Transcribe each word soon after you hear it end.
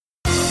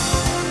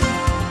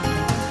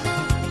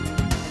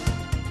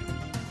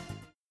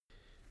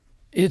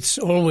It's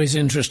always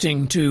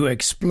interesting to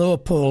explore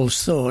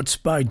Paul's thoughts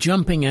by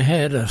jumping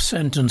ahead a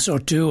sentence or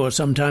two, or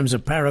sometimes a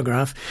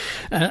paragraph,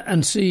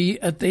 and see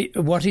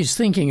what he's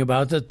thinking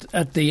about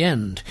at the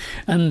end.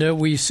 And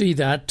we see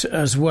that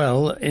as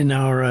well in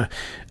our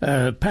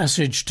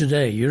passage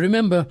today. You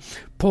remember,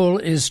 Paul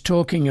is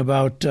talking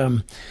about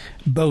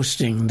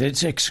boasting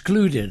that's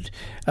excluded.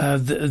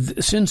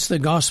 Since the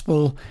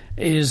gospel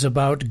is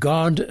about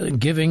God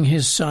giving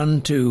his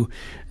Son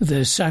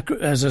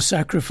as a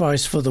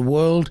sacrifice for the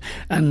world,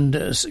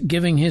 and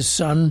giving his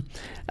Son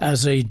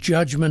as a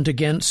judgment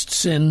against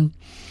sin,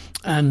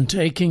 and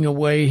taking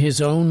away his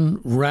own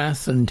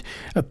wrath and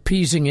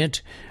appeasing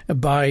it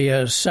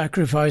by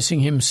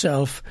sacrificing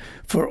himself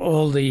for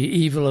all the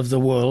evil of the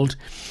world.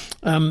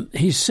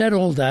 He said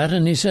all that,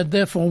 and he said,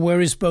 therefore,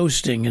 where is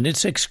boasting? And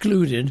it's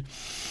excluded.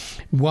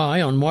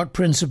 Why? On what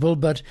principle?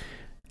 But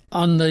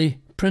on the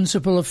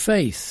principle of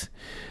faith.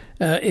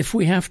 If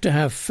we have to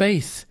have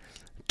faith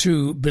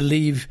to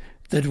believe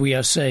that we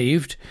are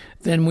saved,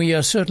 then we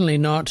are certainly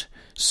not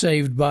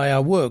saved by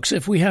our works.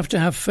 If we have to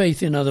have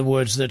faith, in other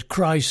words, that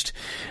Christ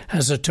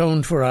has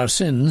atoned for our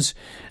sins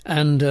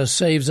and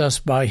saves us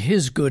by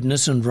his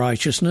goodness and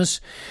righteousness,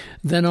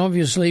 then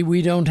obviously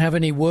we don't have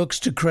any works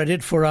to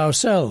credit for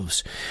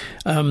ourselves.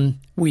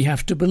 We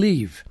have to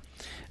believe.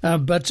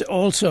 But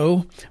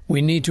also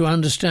we need to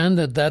understand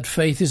that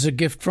faith is a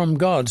gift from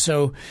God.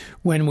 So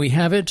when we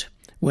have it,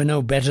 we're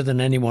no better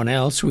than anyone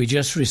else. We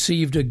just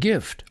received a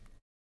gift.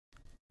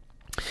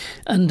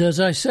 And as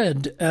I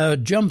said,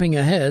 jumping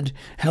ahead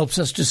helps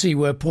us to see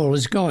where Paul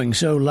is going.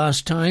 So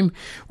last time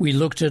we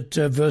looked at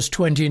verse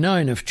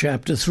 29 of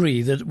chapter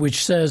 3,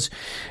 which says,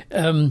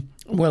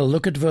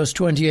 look at verse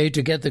 28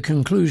 to get the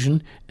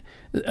conclusion,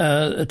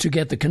 to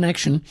get the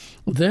connection.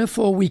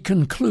 Therefore we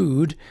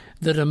conclude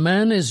that a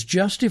man is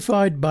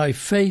justified by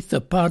faith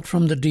apart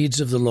from the deeds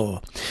of the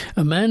law.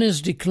 A man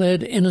is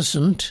declared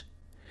innocent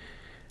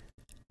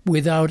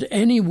without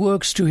any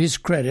works to his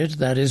credit,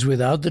 that is,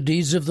 without the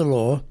deeds of the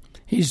law.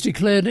 He's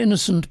declared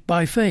innocent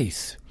by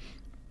faith.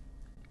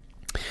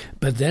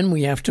 But then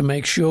we have to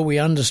make sure we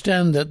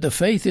understand that the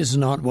faith is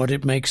not what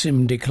it makes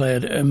him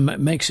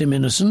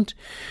innocent,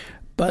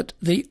 but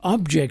the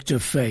object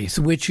of faith,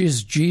 which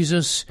is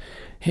Jesus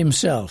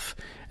himself.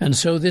 And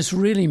so this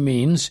really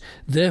means,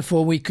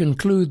 therefore we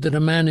conclude that a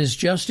man is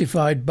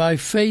justified by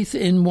faith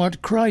in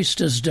what Christ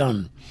has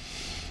done,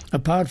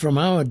 apart from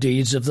our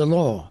deeds of the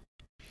law.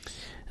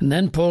 And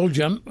then Paul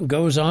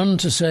goes on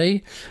to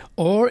say,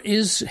 or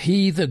is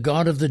he the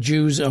God of the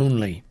Jews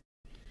only?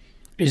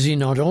 Is he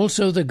not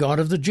also the God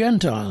of the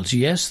Gentiles?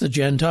 Yes, the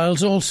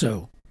Gentiles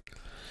also.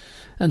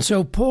 And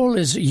so Paul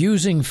is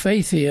using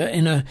faith here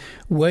in a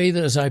way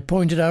that, as I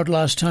pointed out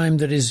last time,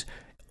 that is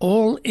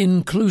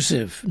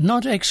all-inclusive,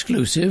 not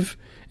exclusive,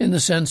 in the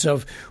sense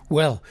of,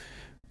 well,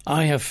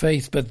 I have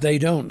faith but they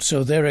don't,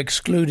 so they're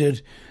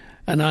excluded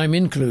and I'm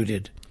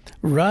included.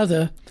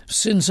 Rather,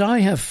 since I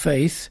have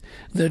faith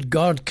that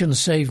God can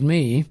save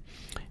me,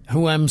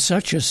 who am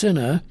such a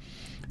sinner,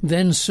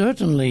 then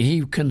certainly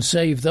he can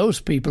save those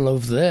people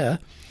over there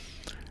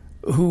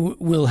who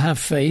will have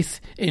faith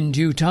in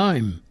due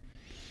time.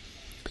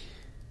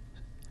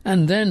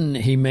 And then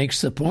he makes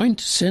the point,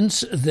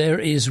 since there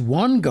is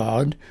one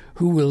God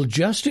who will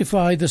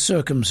justify the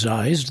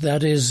circumcised,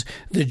 that is,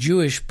 the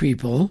Jewish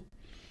people,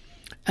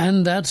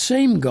 and that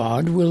same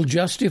God will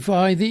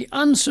justify the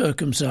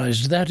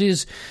uncircumcised, that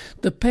is,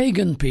 the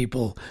pagan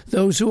people,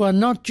 those who are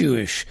not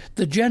Jewish,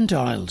 the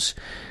Gentiles,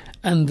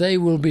 and they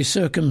will be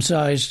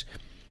circumcised,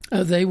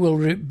 they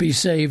will be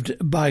saved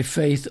by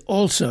faith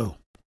also.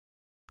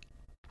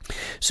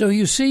 So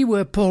you see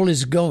where Paul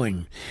is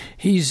going.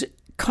 He's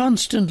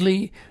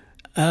constantly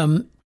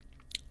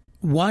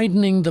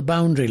widening the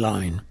boundary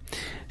line,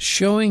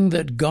 showing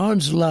that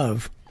God's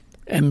love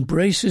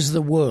embraces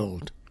the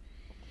world,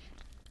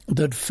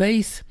 that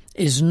faith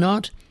is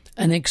not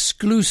an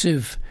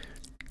exclusive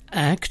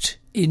act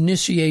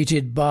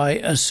initiated by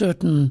a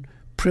certain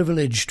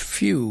privileged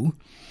few,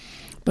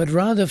 but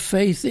rather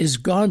faith is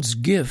God's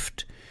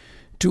gift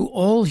to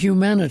all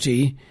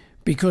humanity,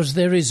 because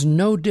there is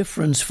no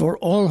difference, for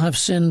all have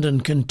sinned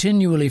and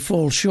continually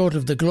fall short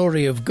of the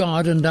glory of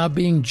God and are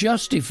being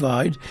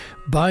justified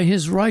by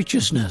his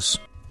righteousness.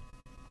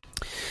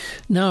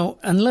 Now,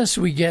 unless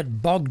we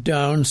get bogged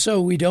down, so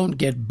we don't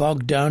get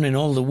bogged down in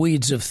all the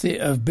weeds of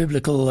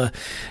biblical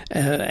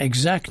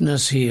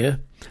exactness here,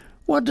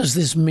 what does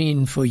this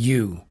mean for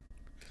you?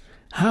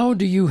 How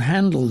do you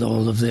handle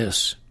all of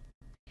this?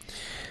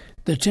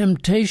 The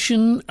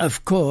temptation,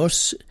 of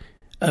course,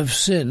 of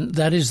sin,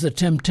 that is, the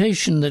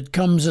temptation that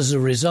comes as a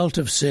result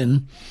of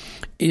sin,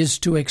 is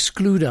to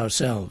exclude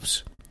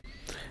ourselves,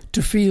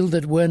 to feel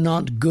that we're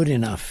not good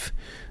enough,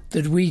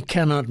 that we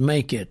cannot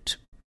make it.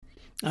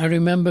 I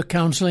remember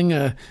counseling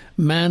a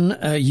man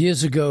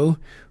years ago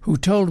who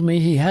told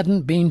me he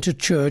hadn't been to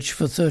church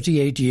for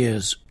 38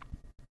 years.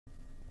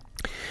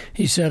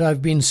 He said,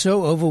 I've been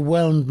so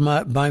overwhelmed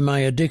by my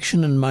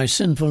addiction and my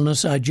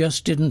sinfulness, I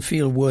just didn't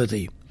feel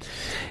worthy.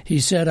 He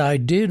said, I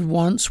did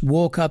once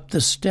walk up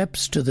the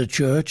steps to the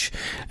church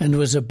and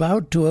was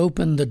about to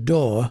open the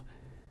door,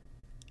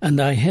 and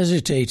I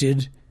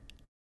hesitated,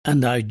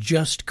 and I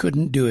just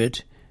couldn't do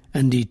it,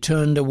 and he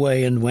turned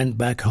away and went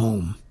back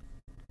home.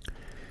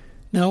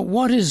 Now,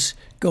 what is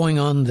going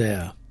on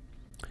there?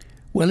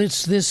 Well,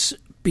 it's this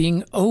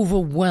being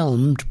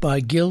overwhelmed by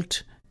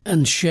guilt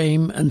and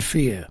shame and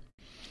fear,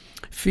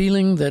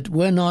 feeling that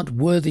we're not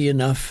worthy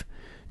enough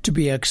to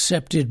be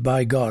accepted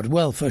by God.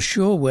 Well, for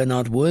sure we're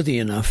not worthy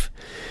enough,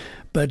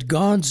 but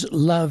God's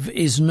love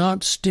is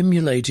not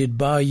stimulated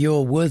by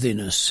your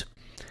worthiness.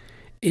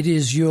 It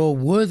is your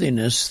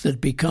worthiness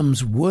that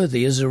becomes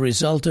worthy as a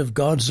result of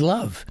God's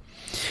love.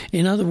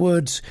 In other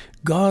words,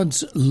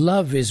 God's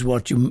love is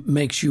what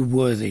makes you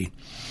worthy,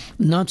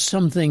 not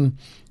something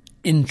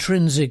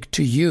intrinsic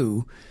to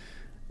you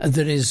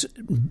that is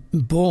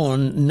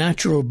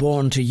natural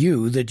born to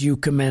you that you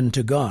commend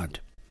to God.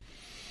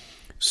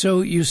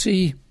 So you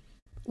see,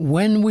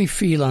 when we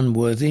feel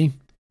unworthy,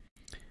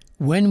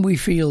 when we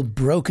feel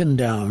broken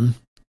down,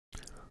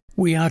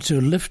 we are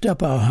to lift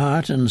up our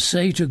heart and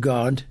say to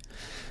God,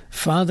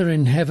 Father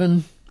in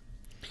heaven,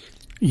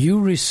 you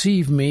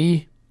receive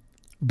me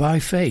by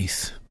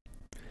faith.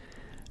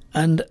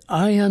 And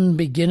I am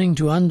beginning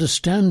to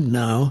understand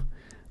now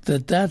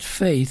that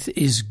faith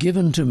is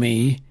given to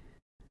me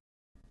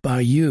by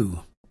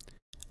you.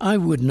 I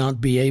would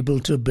not be able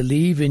to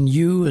believe in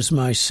you as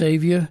my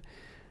Saviour,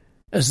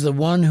 as the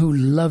one who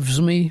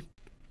loves me,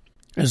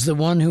 as the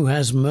one who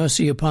has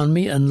mercy upon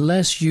me,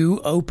 unless you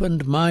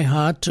opened my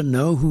heart to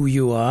know who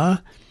you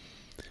are,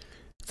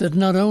 that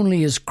not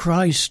only is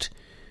Christ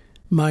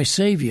my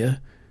Saviour,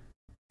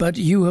 but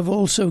you have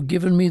also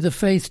given me the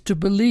faith to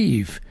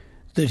believe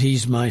that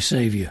he's my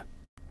Saviour.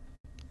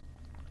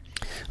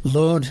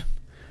 Lord,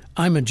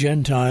 I'm a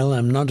Gentile,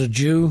 I'm not a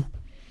Jew,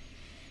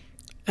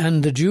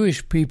 and the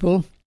Jewish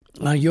people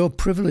are your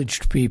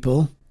privileged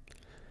people,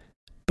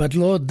 but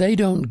Lord, they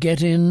don't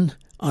get in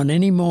on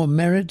any more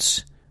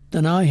merits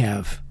than I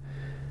have.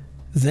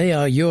 They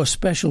are your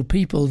special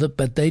people,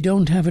 but they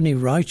don't have any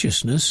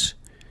righteousness.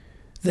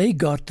 They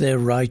got their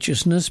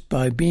righteousness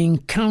by being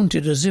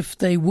counted as if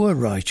they were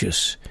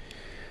righteous.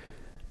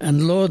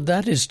 And Lord,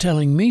 that is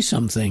telling me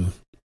something.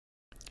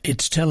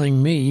 It's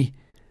telling me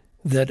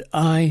that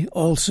I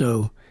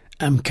also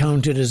am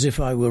counted as if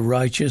I were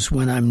righteous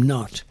when I'm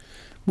not,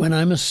 when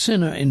I'm a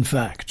sinner, in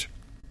fact.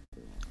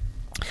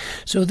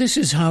 So this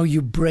is how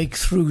you break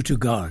through to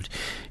God.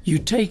 You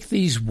take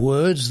these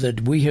words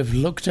that we have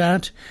looked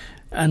at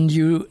and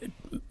you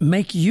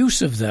make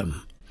use of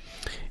them.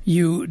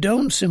 You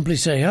don't simply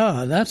say,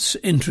 that's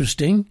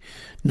interesting,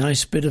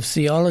 nice bit of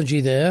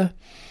theology there,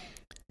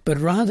 but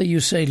rather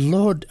you say,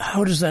 Lord,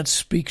 how does that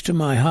speak to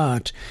my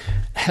heart?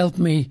 Help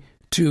me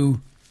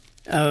to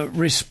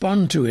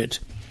respond to it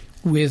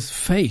with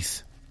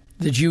faith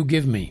that you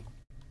give me.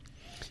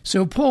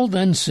 So Paul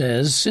then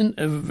says,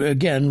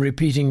 again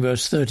repeating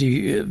verse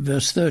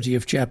 30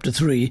 of chapter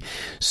 3,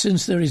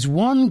 since there is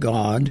one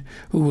God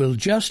who will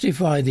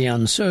justify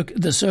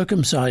the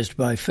circumcised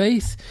by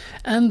faith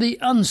and the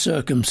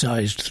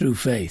uncircumcised through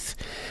faith.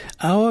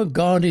 Our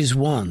God is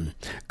one.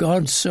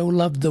 God so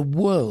loved the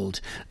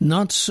world,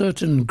 not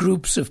certain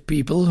groups of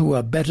people who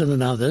are better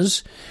than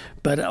others,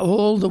 but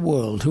all the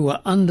world who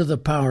are under the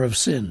power of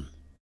sin.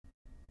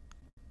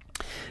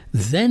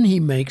 Then he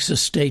makes a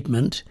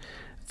statement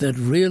that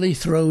really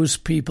throws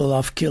people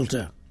off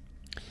kilter.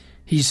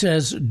 He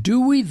says, do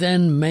we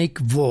then make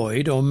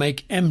void or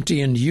make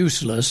empty and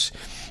useless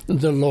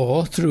the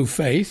law through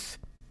faith?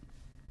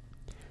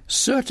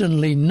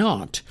 Certainly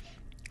not.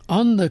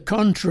 On the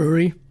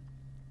contrary,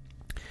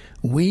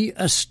 we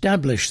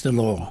establish the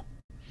law.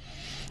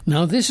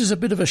 Now, this is a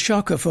bit of a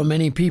shocker for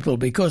many people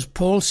because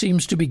Paul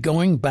seems to be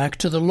going back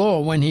to the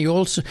law when he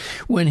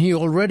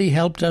already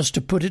helped us to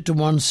put it to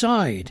one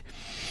side.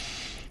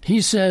 He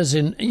says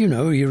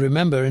you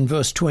remember in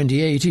verse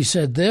 28, he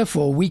said,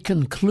 therefore we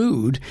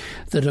conclude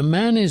that a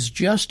man is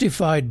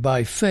justified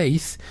by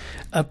faith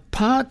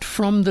apart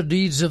from the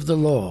deeds of the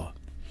law.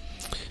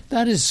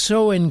 That is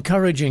so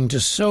encouraging to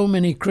so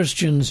many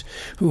Christians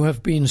who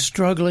have been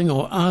struggling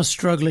or are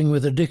struggling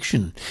with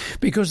addiction,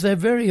 because they're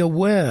very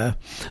aware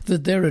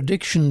that their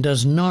addiction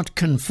does not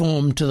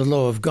conform to the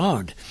law of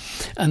God,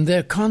 and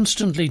they're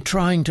constantly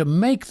trying to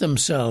make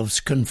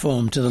themselves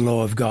conform to the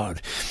law of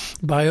God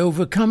by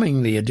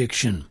overcoming the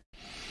addiction.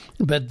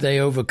 But they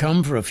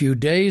overcome for a few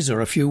days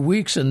or a few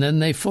weeks, and then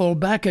they fall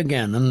back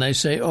again, and they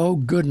say, oh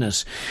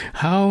goodness,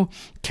 how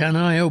can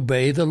I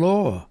obey the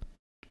law?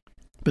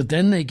 But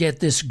then they get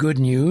this good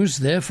news,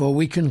 therefore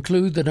we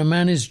conclude that a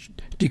man is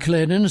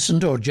declared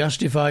innocent or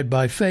justified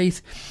by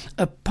faith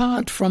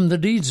apart from the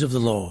deeds of the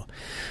law.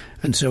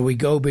 And so we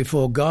go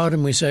before God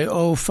and we say,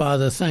 oh,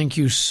 Father, thank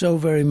you so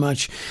very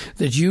much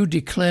that you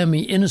declare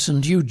me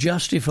innocent, you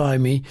justify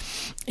me,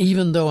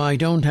 even though I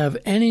don't have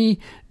any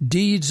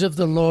deeds of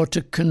the law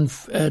to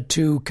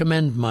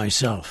commend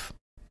myself.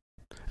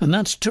 And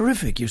that's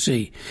terrific, you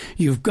see.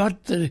 You've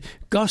got the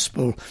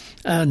gospel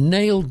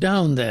nailed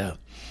down there.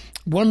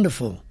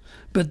 Wonderful.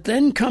 But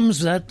then comes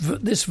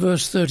this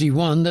verse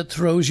 31 that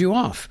throws you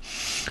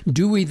off.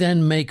 Do we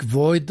then make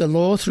void the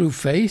law through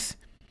faith?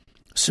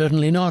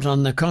 Certainly not.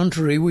 On the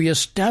contrary, we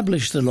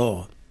establish the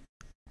law.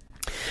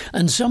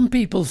 And some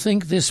people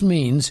think this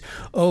means,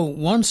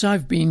 once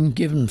I've been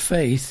given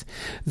faith,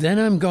 then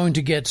I'm going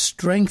to get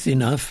strength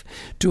enough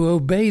to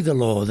obey the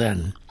law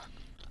then.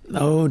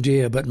 Oh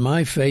dear, but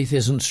my faith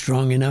isn't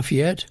strong enough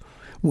yet.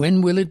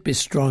 When will it be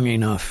strong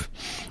enough?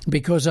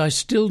 Because I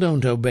still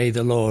don't obey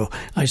the law.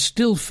 I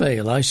still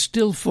fail. I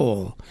still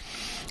fall.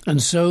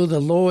 And so the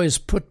law is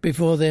put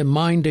before their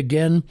mind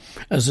again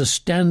as a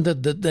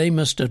standard that they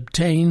must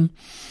obtain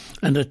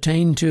and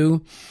attain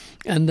to,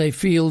 and they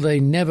feel they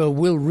never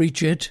will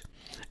reach it,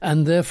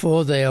 and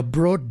therefore they are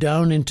brought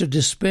down into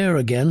despair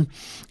again,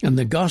 and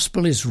the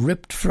gospel is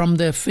ripped from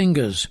their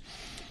fingers,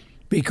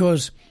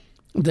 because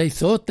they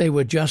thought they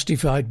were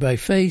justified by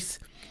faith,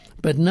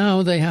 but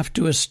now they have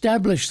to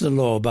establish the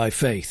law by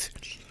faith.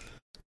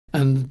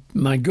 And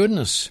my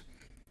goodness,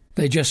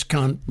 they just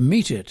can't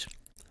meet it.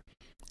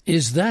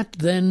 Is that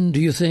then,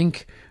 do you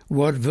think,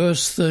 what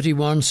verse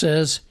 31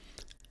 says?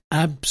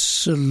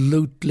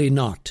 Absolutely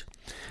not.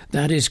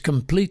 That is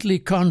completely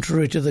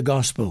contrary to the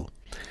gospel.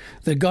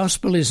 The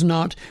gospel is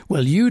not,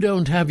 well, you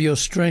don't have your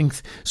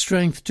strength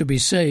to be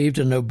saved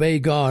and obey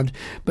God,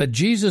 but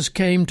Jesus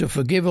came to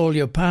forgive all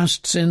your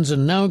past sins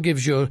and now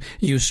gives you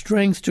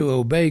strength to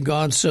obey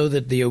God so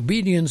that the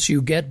obedience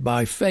you get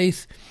by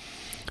faith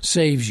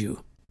saves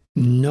you.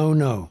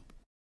 No.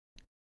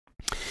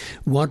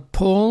 What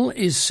Paul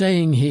is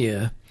saying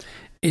here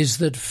is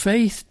that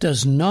faith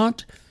does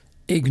not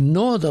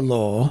ignore the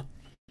law,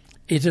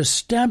 it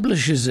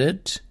establishes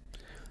it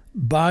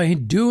by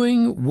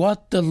doing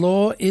what the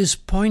law is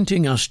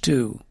pointing us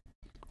to.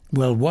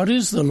 Well, what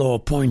is the law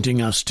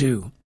pointing us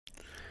to?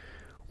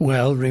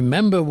 Well,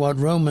 remember what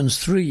Romans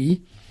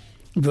 3,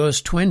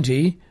 verse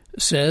 20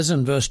 says,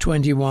 and verse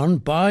 21,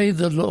 by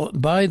the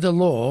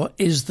law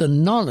is the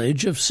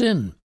knowledge of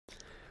sin.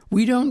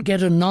 We don't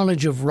get a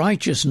knowledge of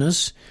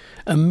righteousness,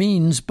 a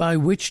means by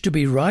which to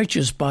be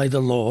righteous by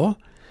the law.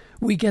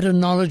 We get a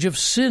knowledge of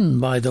sin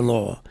by the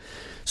law.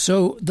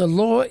 So the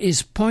law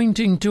is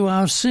pointing to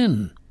our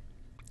sin.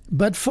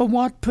 But for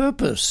what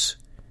purpose?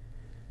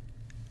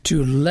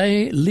 To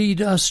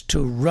lead us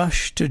to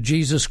rush to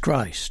Jesus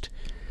Christ.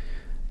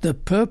 The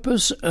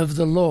purpose of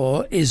the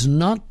law is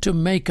not to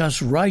make us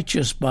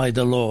righteous by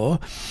the law,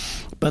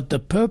 but the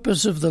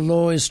purpose of the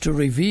law is to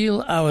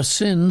reveal our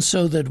sin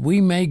so that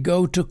we may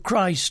go to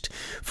Christ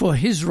for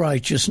his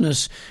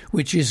righteousness,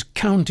 which is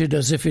counted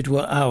as if it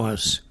were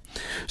ours.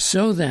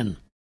 So then,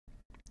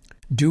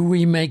 do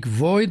we make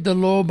void the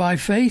law by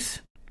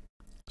faith?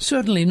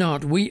 Certainly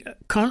not.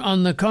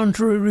 On the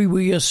contrary,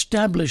 we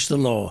establish the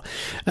law,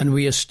 and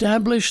we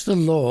establish the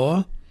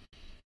law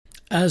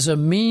as a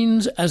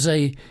means, as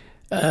an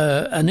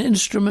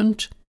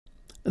instrument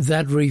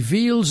that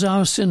reveals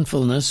our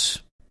sinfulness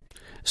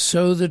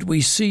so that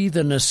we see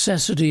the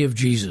necessity of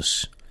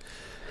Jesus.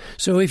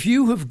 So if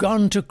you have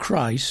gone to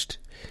Christ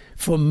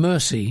for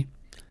mercy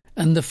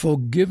and the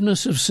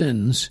forgiveness of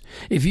sins,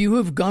 if you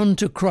have gone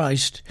to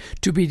Christ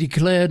to be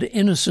declared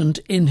innocent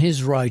in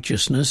his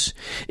righteousness,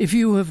 if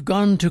you have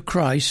gone to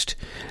Christ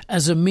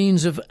as a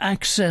means of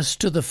access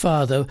to the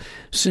Father,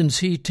 since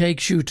he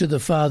takes you to the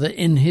Father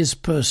in his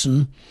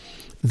person,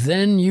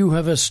 then you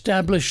have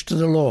established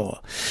the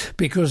law,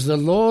 because the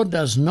law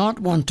does not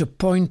want to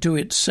point to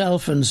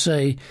itself and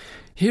say,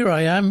 here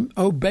I am,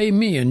 obey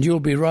me and you'll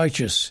be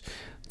righteous.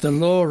 The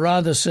law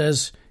rather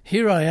says,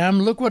 here I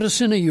am, look what a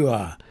sinner you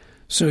are.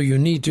 So you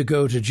need to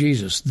go to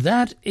Jesus.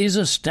 That is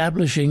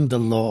establishing the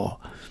law.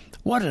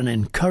 What an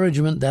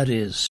encouragement that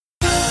is.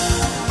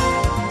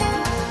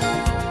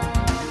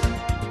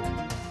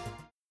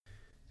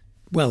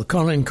 Well,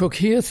 Colin Cook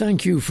here.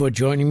 Thank you for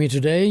joining me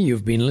today.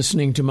 You've been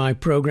listening to my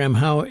program,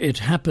 How It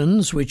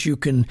Happens, which you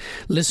can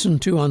listen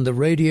to on the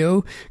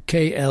radio,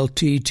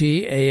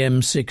 KLTT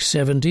AM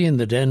 670 in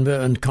the Denver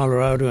and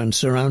Colorado and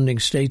surrounding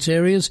states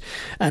areas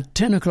at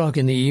 10 o'clock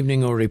in the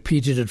evening or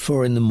repeated at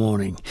 4 in the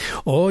morning.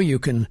 Or you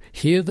can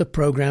hear the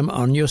program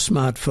on your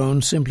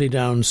smartphone. Simply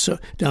download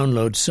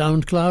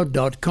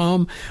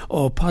SoundCloud.com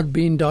or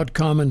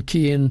Podbean.com and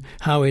key in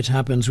How It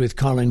Happens with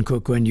Colin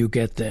Cook when you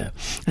get there.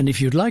 And if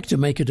you'd like to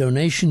make a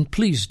donation,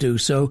 please do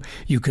so.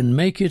 You can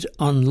make it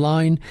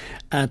online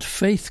at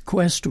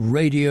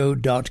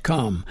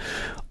faithquestradio.com,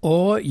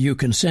 or you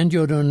can send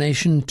your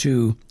donation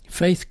to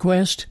Faith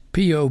Quest,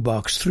 P.O.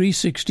 Box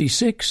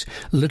 366,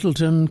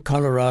 Littleton,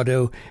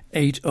 Colorado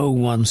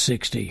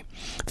 80160.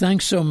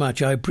 Thanks so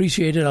much. I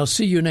appreciate it. I'll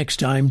see you next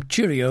time.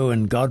 Cheerio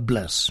and God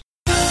bless.